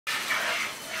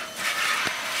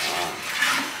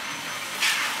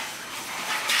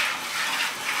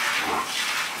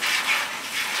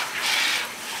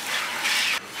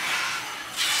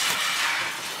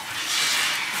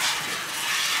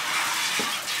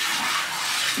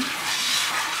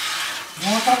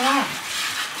मोटरमा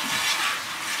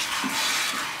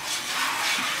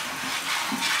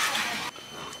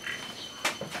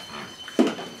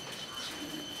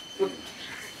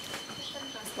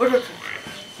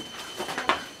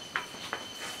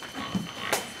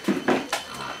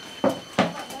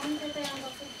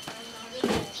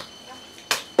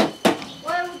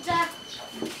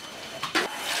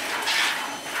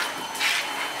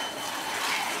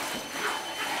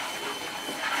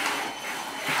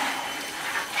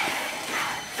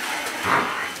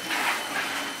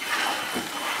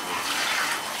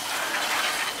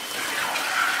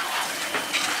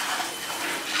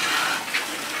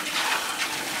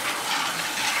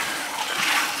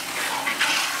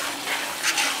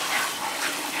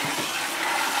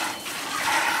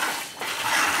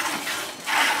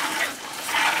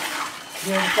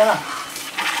एककर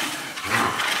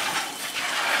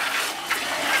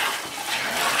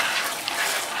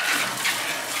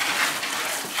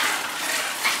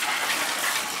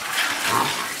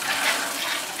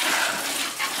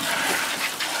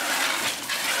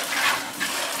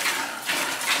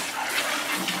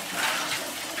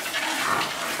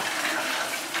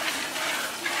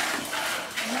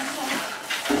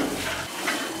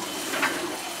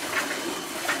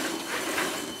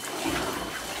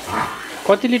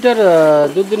कति लिटर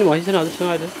दुध दिनु भइछ न हजुरसँग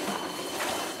अहिले?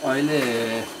 अहिले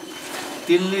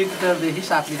 3 लिटरदेखि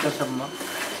 7 लिटरसम्म।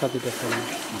 7 लिटरसम्म।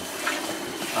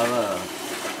 अब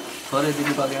थोरै दिन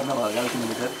बगेर नभएका 3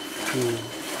 लिटर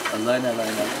लैना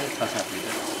 6-7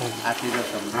 लिटर 8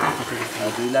 लिटरसम्म।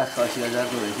 2,80,000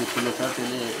 को भएपछि ठुलो छ,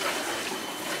 त्यसले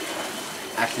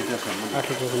 8 लिटरसम्म। 8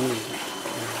 लिटरसम्म।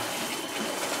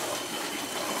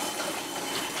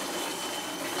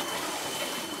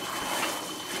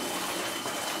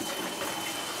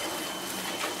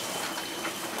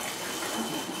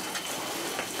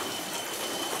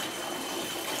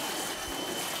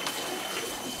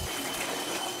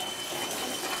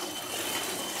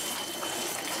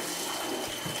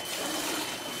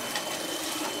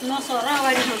 नसरा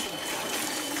अगाडि नसरा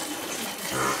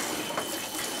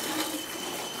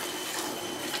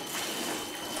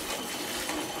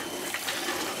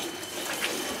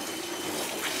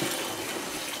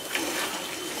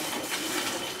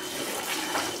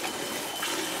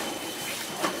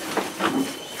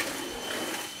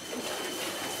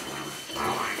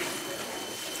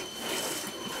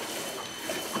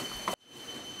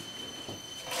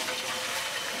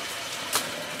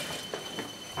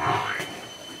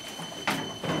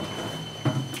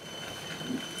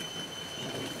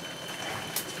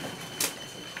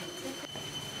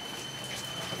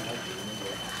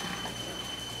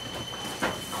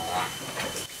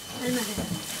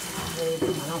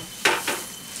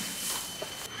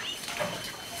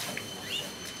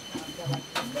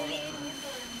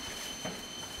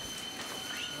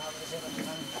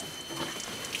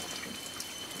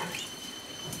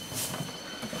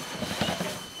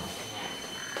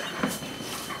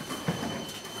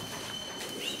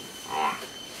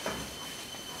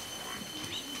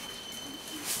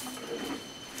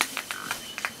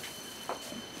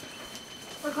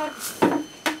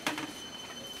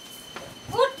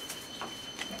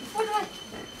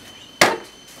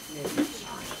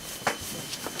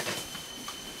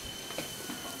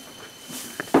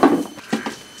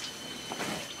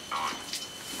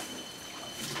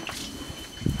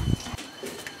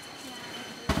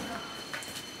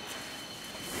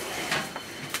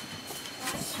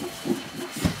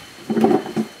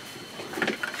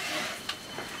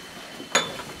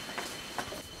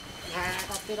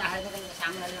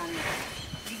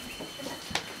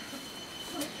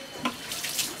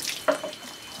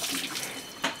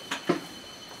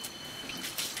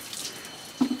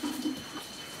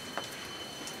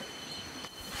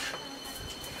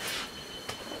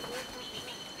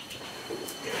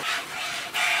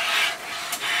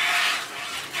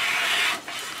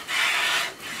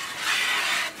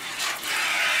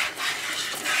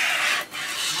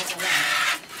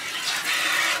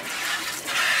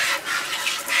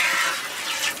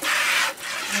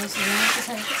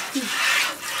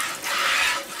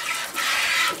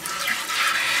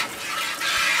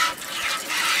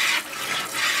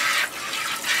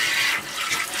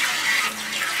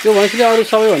त्यो भैँसीले अरू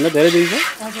सबैभन्दा धेरै दिन्छ?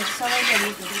 हजुर, सबैभन्दा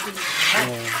धेरै दिन्छ।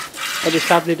 कति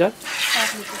 7 लिटर?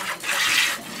 7 लिटर।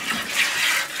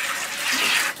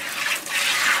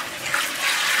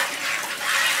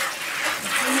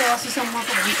 यो 80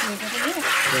 सम्मको भैँसी हो के?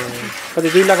 कति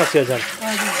 2,80,000?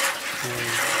 हजुर।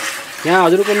 यहाँ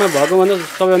हजुरकोमा भएको भन्दा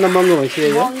सबैभन्दा महँगो भैँसी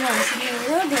हो? महँगो भैँसी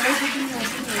हो, धेरै दुध भैँसी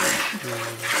हो।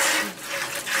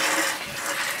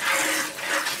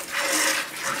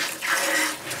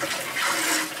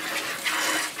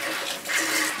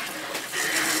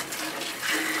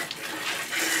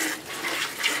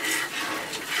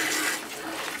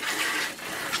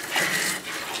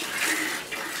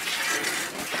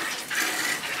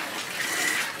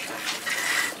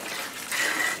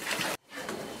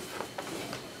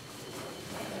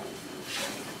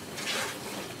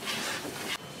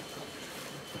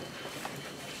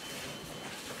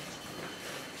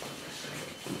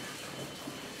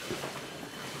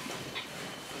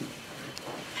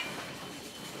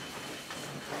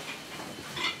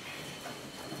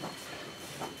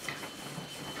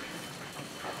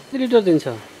 कति लिटर दिन्छ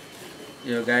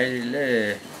यो गाईले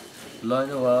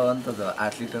लैनो भयो भने त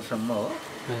 8 लिटरसम्म हो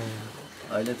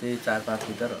अहिले त्यही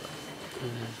 4-5 लिटर हो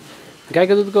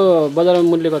गाईको दुधको बजारमा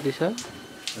मूल्य कति छ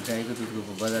गाईको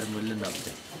दुधको बजार मूल्य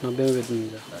 90 मा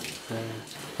बेच्नुहुन्छ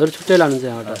अरू छुट्टै लानुहुन्छ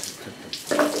यहाँबाट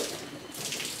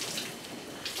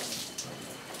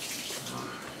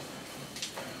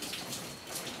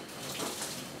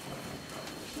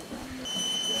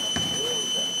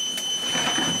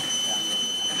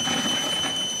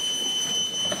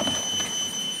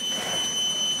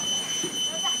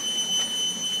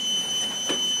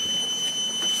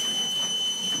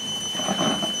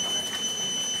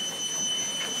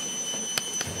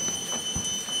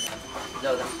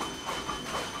जाऊ त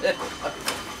ए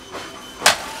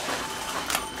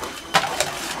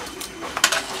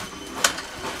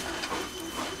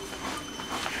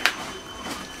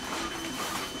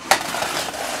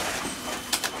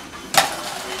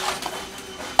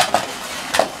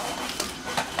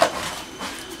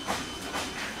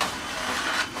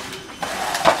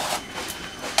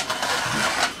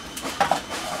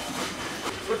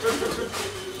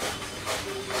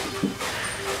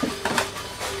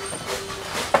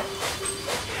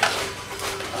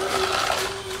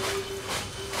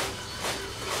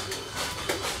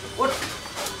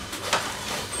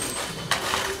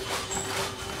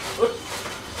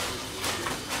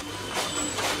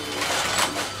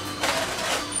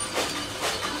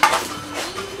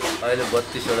अहिले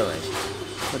 32वटा भैँसी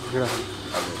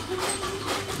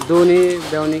दोनी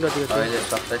ब्याउनी कति अहिले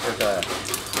 27वटा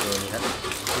दोनी छन्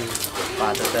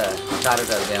 5वटा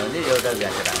 4वटा ब्याउने एउटा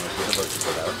ब्यासेर हाम्रो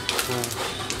 32वटा हो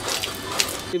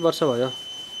कति वर्ष भयो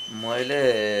मैले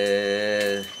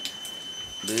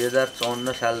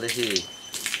 2054 सालदेखि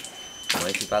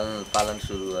भैँसी पालन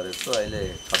सुरु गरेको अहिले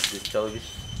 26-24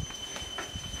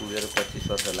 पुगेर 25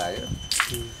 वर्ष लाग्यो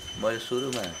मैले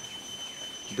सुरुमा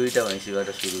 2टा भैँसीबाट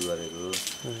सुरु गरेको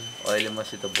अहिले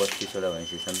मसित 32वटा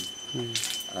भैँसी छन्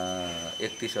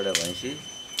 31वटा भैँसी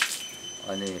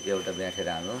अनि एउटा ब्याठे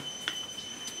रानो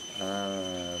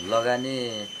लगानी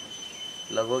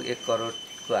लगभग 1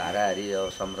 करोडको हाराहारी अब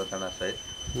संरचना सहित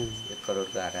 1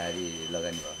 करोडको हाराहारी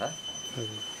लगानी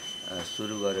भयो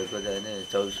सुरु गरेको चाहिँ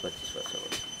 24-25 वर्ष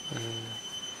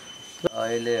भयो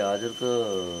अहिले हजुरको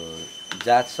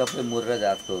जात सबै मुर्रा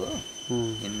जातको हो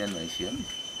इन्डियन भैँसी हो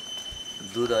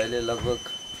दुध अहिले लगभग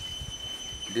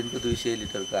दिनको 200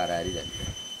 लिटरको हाराहारी जान्छ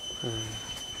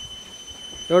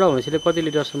एउटा भैँसीले कति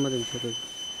लिटरसम्म दिन्छ दुध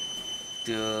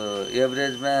त्यो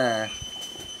एभरेजमा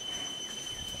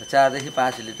 4 देखि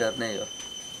 5 लिटर नै हो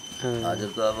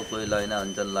हजुरको अब कोही लैना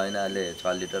हुन्छन् लैनाले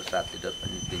 6 लिटर 7 लिटर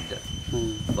पनि दिन्छ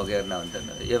बगेर्ना हुन्छन्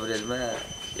एभरेजमा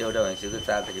एउटा भैँसीको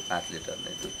 4 देखि 5 लिटर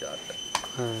नै दुध झर्छ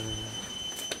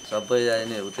सबै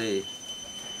जाने उतै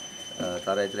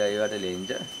तराईतिरबाट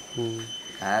ल्याइन्छ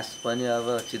घाँस पनि अब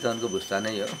चितवनको भुस्सा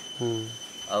नै हो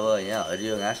अब यहाँ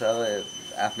हरियो घाँस अब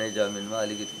आफ्नै जमिनमा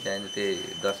अलिकति चाहिने त्यही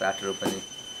 10-8 रोपनी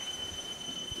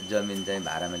जमिन चाहिँ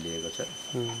भाडामा लिएको छ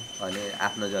अनि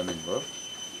आफ्नो जमिन भयो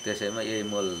त्यसैमा यही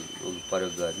मल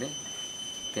प्रयोग गर्ने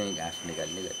त्यही घाँस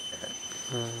निकाल्ने गरिन्छ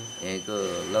यहीँको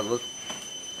लगभग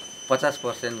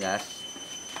 50% घाँस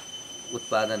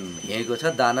उत्पादन यहीँको छ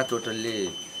दाना टोटल्ली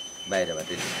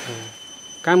बाहिरबाटै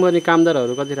काम गर्ने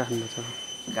कामदारहरू कति राख्नुहुन्छ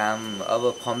काम अब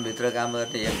फर्मभित्र काम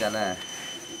गर्ने एकजना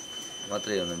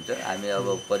मात्रै हुनुहुन्छ हामी अब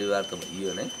परिवार त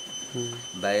भइयो नै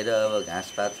बाहिर अब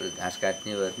घाँसपात घाँस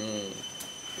काट्ने गर्ने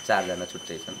 4 जना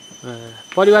छुट्टै छन्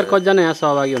परिवार कतिजना यहाँ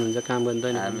सहभागी हुनुहुन्छ काम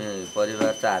गर्दैन हामी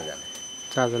परिवार 4 जना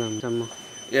 4 जना हुन्छम्म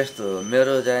यस्तो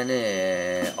मेरो चाहिँ नि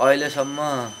अहिलेसम्म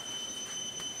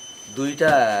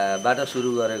 2टाबाट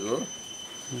सुरु गरेको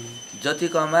जति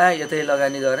कमाए यतै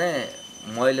लगानी गरेँ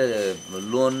मैले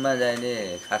लोनमा जाने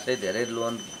खासै धेरै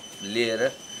लोन लिएर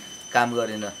काम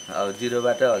गरिनँ अब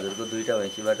जिरोबाट हजुरको 2टा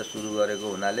भैँसीबाट सुरु गरेको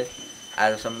हुनाले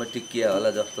आजसम्म टिकिया होला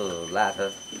जस्तो लाग्छ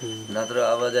नत्र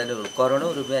अब जाने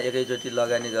करोडौँ रुपियाँ एकैचोटि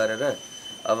लगानी गरेर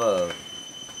अब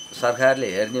सरकारले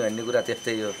हेर्ने भन्ने कुरा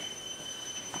त्यस्तै हो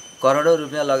करोडौँ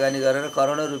रुपियाँ लगानी गरेर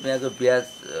करोडौँ रुपियाँको ब्याज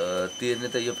तिर्ने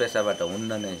त यो पेसाबाट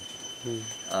हुन्न नै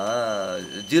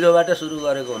जिरोबाट सुरु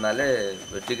गरेको हुनाले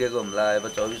टिकेको हुम्ला अब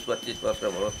 24-25 वर्ष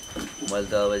भयो मैले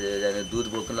त अब जाने दुध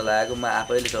बोक्न लागेको म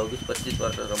आफैले 24-25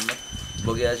 वर्षसम्म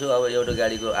बोकेको छु अब एउटा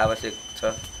गाडीको आवश्यक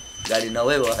छ गाडी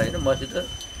नभए भयो होइन मसित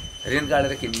ऋण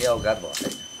काटेर किन्ने औकात भयो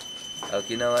छैन अब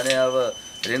किनभने अब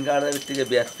ऋण काट्दा बित्तिकै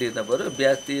ब्याज तिर्न पऱ्यो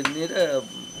ब्याज तिर्ने र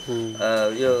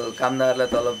यो कामदारलाई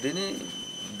तलब दिने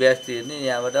ब्याज तिर्ने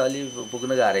यहाँबाट अलि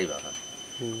पुग्न गाह्रै भयो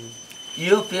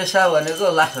यो पेसा भनेको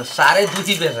साह्रै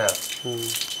दुखी पेसा हो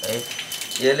है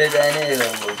यसले चाहिँ नि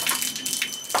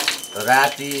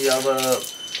राति अब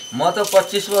म त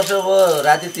 25 वर्ष भयो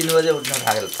राति 3 बजे उठ्न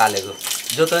थालेको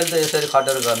जोतैले त यसरी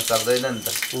खटेर गर्न सक्दैन नि त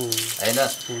हैन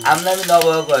आम्दानी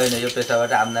नभएको हैन यो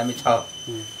पेसाबाट आम्दानी छ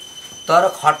तर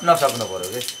खट्न सक्नु पर्यो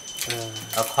के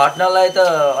खट्नलाई त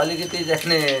अलिकति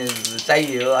जाने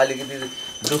चाहियो अलिकति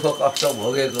दुःख कष्ट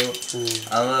भोगेको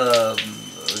अब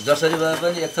जसरी भए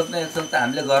पनि एक थोक न एक थोक त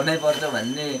हामीले गर्नै पर्छ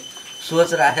भन्ने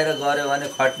सोच राखेर गऱ्यो भने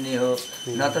खट्ने हो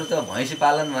नत्र त भैँसी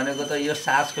पालन भनेको त यो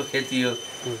सासको खेती हो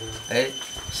है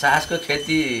सासको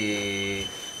खेती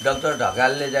डाक्टर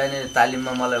ढकालले जाने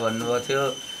तालिममा मलाई भन्नुभएको थियो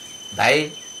भाइ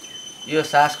यो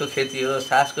सासको खेती हो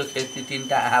सासको खेती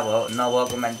 3टा आँखा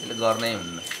नभएको मान्छेले गर्नै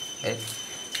हुन्न है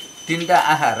 3टा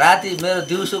आँखा राति मेरो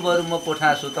दिउँसो बरु म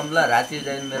कोठा सुतम्ला राति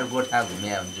जाने मेरो गोठा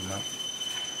घुमिया हुन्छु म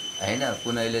हैन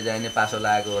कुनैले जाने पासो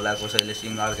लागेको होला कसैले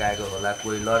सिङ अड्काएको होला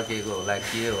कोही लड्केको होला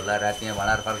के होला रातिमा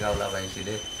भँडार फर्काउला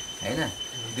भैँसीले हैन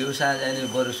दिउँसा जाने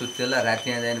बरु सुत्तेला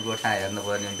रातिमा जाने गोठा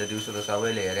हेर्नुपर्ने हुन्छ दिउँसो त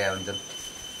सबैले हेरे हुन्छन्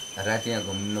रातिमा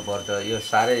घुम्नुपर्छ यो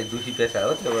साह्रै दुखी पेसा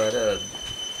हो त्यो भएर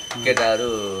केटाहरू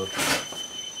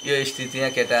यो स्थितिमा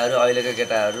केटाहरू अहिलेका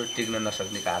केटाहरू टिक्न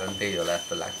नसक्ने कारण त्यही होला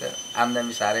जस्तो लाग्छ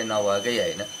आम्दानी साह्रै नभएकै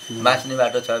होइन बाँच्ने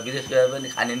बाटो छ विदेश गए पनि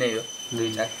खाने नै हो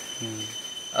दुई चार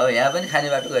अब यहाँ पनि खाने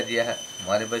बाटो गरिदिया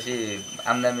भनेपछि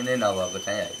आम्दानी नै नभएको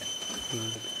चाहिँ होइन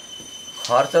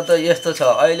खर्च त यस्तो छ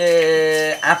अहिले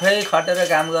आफै खटेर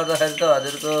काम गर्दाखेरि त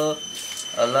हजुरको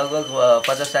लगभग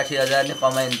 50-60 हजार नै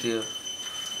कमाइन्थ्यो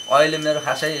अहिले मेरो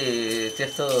खासै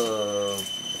त्यस्तो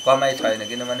कमाइ छैन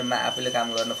किनभने म आफूले काम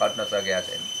गर्न खट्न सकेको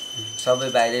छैन सबै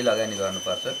बाहिरै लगानी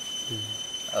गर्नुपर्छ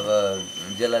अब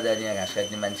जेला जाने यहाँ घाँस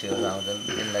काट्ने मान्छेहरू आउँछन्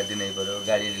तिनलाई दिनै पर्यो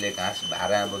गाडीले घाँस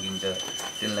भाडा बोकिन्छ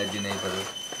तिनलाई दिनै पर्यो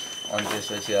अनि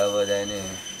त्यसपछि अब जाने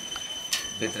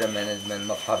भित्र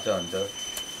म्यानेजमेन्टमा खर्च हुन्छ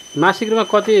मासिकमा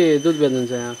कति दुध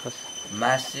बेच्नुहुन्छ यहाँ खास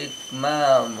मासिकमा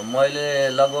मैले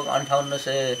लगभग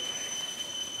 5800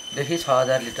 देखि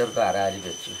 6000 लिटरको हाराहारी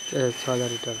बेच्छु 6000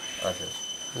 लिटर हजुर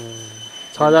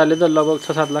 6000 ले त लगभग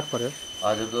 6-7 लाख पर्यो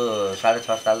हजुरको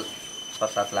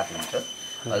 6.5-7 लाख हुन्छ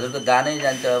हजुरको दानै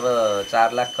जान्छ अब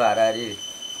 4 लाखको हाराहारी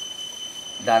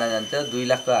दाना जान्छ 2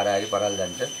 लाखको हाराहारी पराल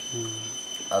जान्छ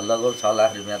लगभग 6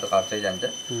 लाख रुपियाँ त खर्चै जान्छ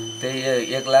त्यही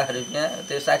 1 लाख रुपियाँ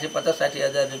त्यो 50-60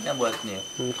 हजार रुपियाँ बच्ने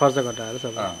हो खर्च घटाएर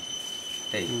सबै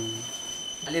त्यही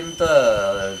तालिम त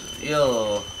यो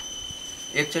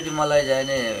एकचोटि मलाई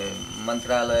जाने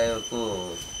मन्त्रालयको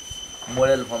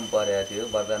मोडेल फर्म परेको थियो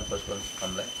वरदान पोषण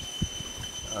फर्मलाई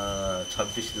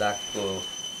 26 लाखको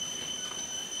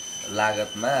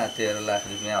लागतमा 13 लाख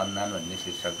रुपियाँ अनुदान भन्ने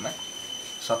शीर्षकमा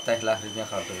 27 लाख रुपियाँ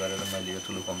खर्च गरेर मैले यो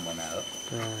ठुलो फर्म बनाएको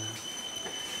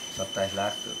 27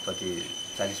 लाख कति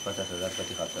 40-50 हजार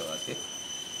कति खर्च भएको थियो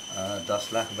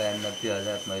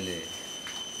 10,92,000 मैले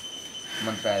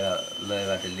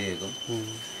मन्त्रालयबाट लिएको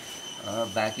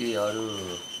बाँकी अरू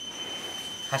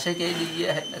खासै केही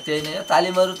लिइए होइन त्यही नै हो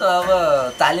तालिमहरू त अब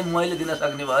तालिम मैले दिन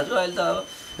सक्ने भएछु अहिले त अब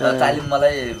तालिम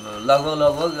मलाई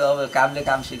लगभग अब कामले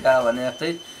काम सिकायो भने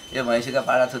जस्तै यो भैँसीका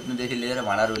पाडा थुत्नुदेखि लिएर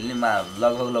भाँडा रुल्नेमा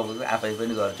लगभग आफै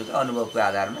पनि गर्छु क्या अनुभवको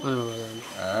आधारमा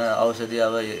औषधि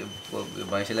अब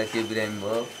भैँसीलाई के बिरामी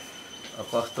भयो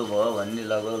कस्तो भयो भन्ने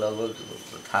लगभग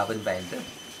थाहा पनि पाइन्छ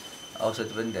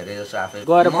औषधि पनि धेरै जसो आफै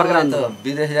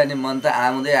विदेश जाने मन त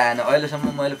आउँदै आएन अहिलेसम्म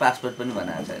मैले पासपोर्ट पनि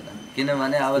बनाएको छैन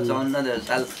किनभने अब 54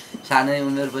 साल सानै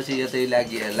उमेरपछि यतै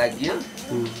लागियो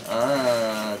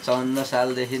 54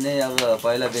 सालदेखि नै अब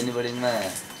पहिला बेनीबोर्डिङमा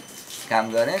काम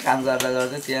गरेँ काम गर्दा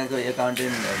गर्दै त्यहाँको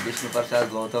एकाउन्टेन्ट विष्णुप्रसाद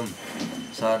गौतम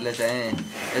सरले चाहिँ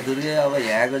ए दुर्गे अब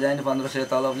यहाँको जाने 1500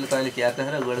 तलबले तैँले क्या त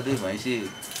गोडदुई भैँसी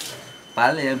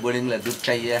पाल यहाँ बोर्डिङलाई दुध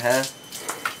चाहिए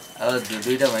अब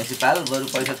 2टा भैँसी पाल बरु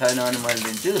पैसा छैन भने मैले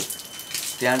दिन्छु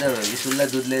त्यहाँबाट स्कुललाई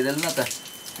दुध ल्याइदेऊ न त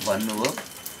भन्नुभयो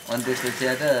अनि त्यसपछि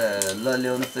त ल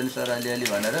ल्याउनुहोस् त नि सर अलिअलि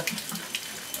भनेर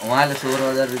उहाँले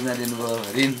 16,000 रुपियाँ दिनुभयो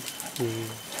ऋण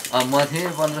अब म थिएँ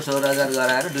 15-16 हजार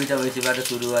गराएर 2टा भैँसीबाट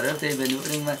सुरु गरेर त्यही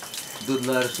बेनीबोर्डिङमा दुध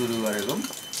लगेर सुरु गरेको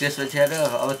त्यसपछि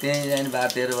अब त्यहीँ जाने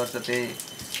 12-13 वर्ष त्यही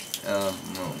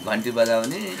घन्टी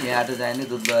बजाउने यहाँबाट जाने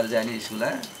दुध लगेर जाने स्कुल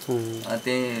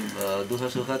त्यही दुःख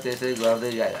सुख त्यसै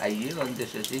गर्दै आइयो अनि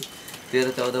त्यसपछि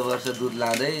 13-14 वर्ष दुध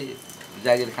लाँदै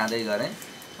जागिर खाँदै गरेँ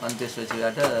अनि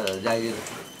त्यसपछिबाट जागिर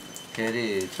फेरि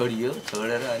छोडियो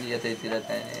छोडेर अनि यतैतिर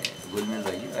चाहिँ घुलमिल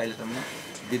भइयो अहिलेसम्म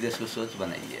विदेशको सोच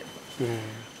बनाइयो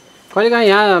कहिलेकाहीँ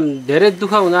यहाँ धेरै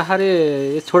दुःख हुँदाखेरि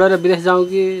छोडेर विदेश जाउँ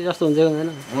कि जस्तो हुन्छ हुँदैन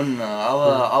हुन्न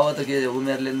अब त के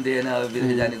उमेरले पनि दिएन अब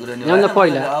विदेश जाने कुरो नि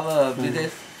पहिला अब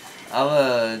विदेश अब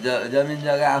जमिन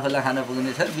जग्गा आफूलाई खान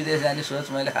पुग्ने छ विदेश जाने सोच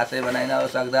मैले खासै बनाइनँ अब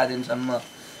सक्दा दिनसम्म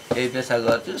यही पेसा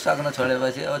गर्छु सक्न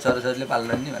छोडेपछि अब छोराछोरीले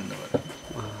पाल्दैन नि भन्नु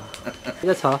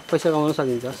पर्यो छ पैसा कमाउन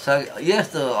सकिन्छ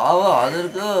यस्तो अब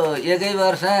हजुरको 1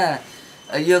 वर्ष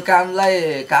यो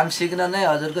काम सिक्न नै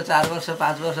हजुरको 4 वर्ष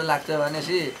 5 वर्ष लाग्छ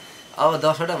भनेपछि अब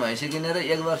 10वटा भैँसी किनेर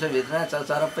 1 वर्षभित्र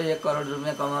चरप्पै 1 करोड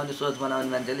रुपियाँ कमाउने सोच बनाउने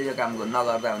मान्छेले यो काम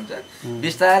नगर्दा हुन्छ।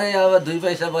 बिस्तारै अब 2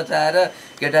 पैसा बचाएर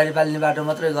केटारी पाल्ने बाटो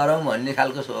मात्रै गरौँ भन्ने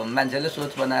खालको मान्छेले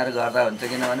सोच बनाएर गर्दा हुन्छ।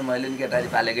 किनभने मैले नि केटारी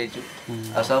पालेकै छु,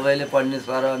 सबैले पढ्ने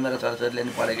सर मेरो छोराछोरीले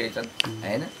नि पढेकै छन्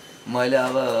होइन। मैले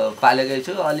अब पालेकै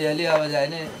छु, अलिअलि अब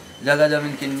जाने जग्गा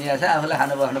जमिन किनिया छ, आफूलाई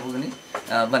खान बस्न पुग्ने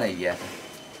बनाइदिया छ।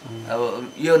 अब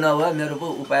यो नभए मेरो पो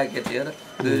उपाय के थियो र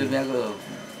 2 रुपियाँको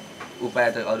उपाय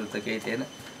त अरू त केही थिएन।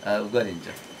 गरिन्छ,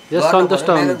 सन्तुष्ट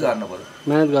मेहनत गर्नु पर्यो,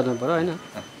 मेहनत गर्नु पर्यो होइन।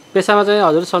 पेसामा चाहिँ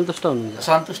हजुर सन्तुष्ट हुनुहुन्छ?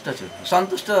 सन्तुष्ट छु,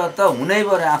 सन्तुष्ट त हुनै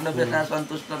पर्यो। आफ्नो पेसामा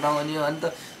सन्तुष्ट नहुने हो भने त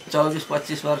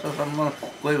 24-25 वर्षसम्म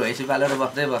कोही भैँसी पालेर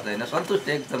बस्दैन। सन्तुष्ट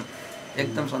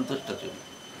एकदम सन्तुष्ट छु।